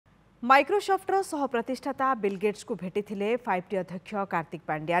माइक्रोसॉफ्टर सह प्रतिष्ठाता Bill Gates को भेटी 5T अध्यक्ष कार्तिक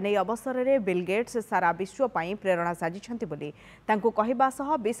पांड्यान এই अवसर बिल गेट्स सारा विश्व पर प्रेरणा साजिछंती बोली तांको कहबा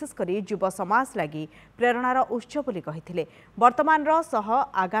सह विशेषकर युव समाज लगी प्रेरणार उत्स बोली कहिथिले। वर्तमान सह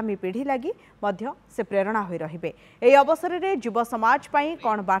आगामी पीढ़ी लगी मध्य से प्रेरणा होई रहिबे। এই अवसर युव समाज पर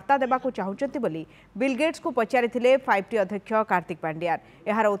कौन वार्ता देबाकू चाहुचंती बोली बिल गेट्स को पचारिथिले 5T अध्यक्ष कार्तिक पांड्यान।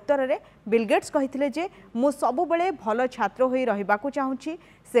 एहार उत्तर रे बिल गेट्स कहिथिले जे मु सबुबेले भल छात्र होई रहिबाकू चाहुची।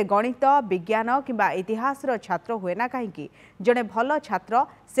 से गणित विज्ञान किंबा इतिहास छात्र हुए ना कहीं जड़े भल छात्र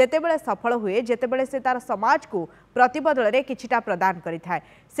सेतेबेले सफल हुए जेतेबेले से तार समाज को प्रतिबदल रे किछिटा प्रदान करिथाय।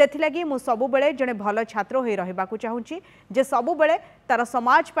 सेथिलागी मु सबुबेले जड़े भल छात्र होई रहिबाकू चाहुची जे सबुबेले तार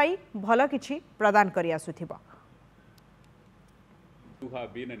समाज पई भल किछि प्रदान करि आसुथिबो। You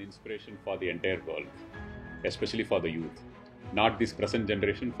have been an inspiration for the entire world, especially for the youth, not this present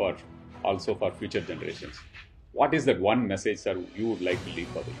generation, also for future generations. What is that one message that you would like to leave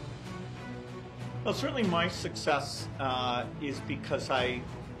for the youth? Well, certainly my success is because I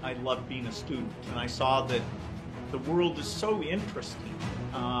love being a student, and I saw that the world is so interesting.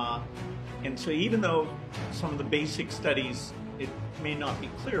 And so even though some of the basic studies, it may not be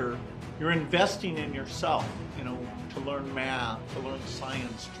clear, you're investing in yourself, to learn math, to learn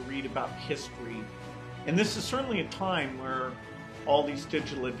science, to read about history. And this is certainly a time where all these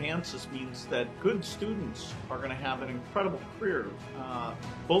digital advances means that good students are going to have an incredible career,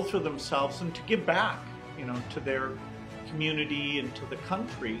 both for themselves and to give back, to their community and to the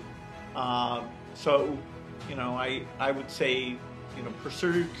country. So, I would say,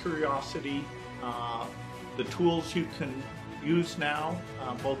 pursue your curiosity. The tools you can use now,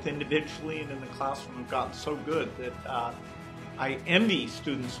 both individually and in the classroom, have gotten so good that I envy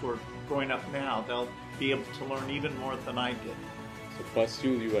students who are growing up now. They'll be able to learn even more than I did. So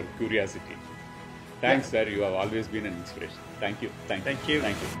pursue your curiosity. Thanks, sir. You have always been an inspiration. Thank you. Thank you.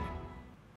 Thank you.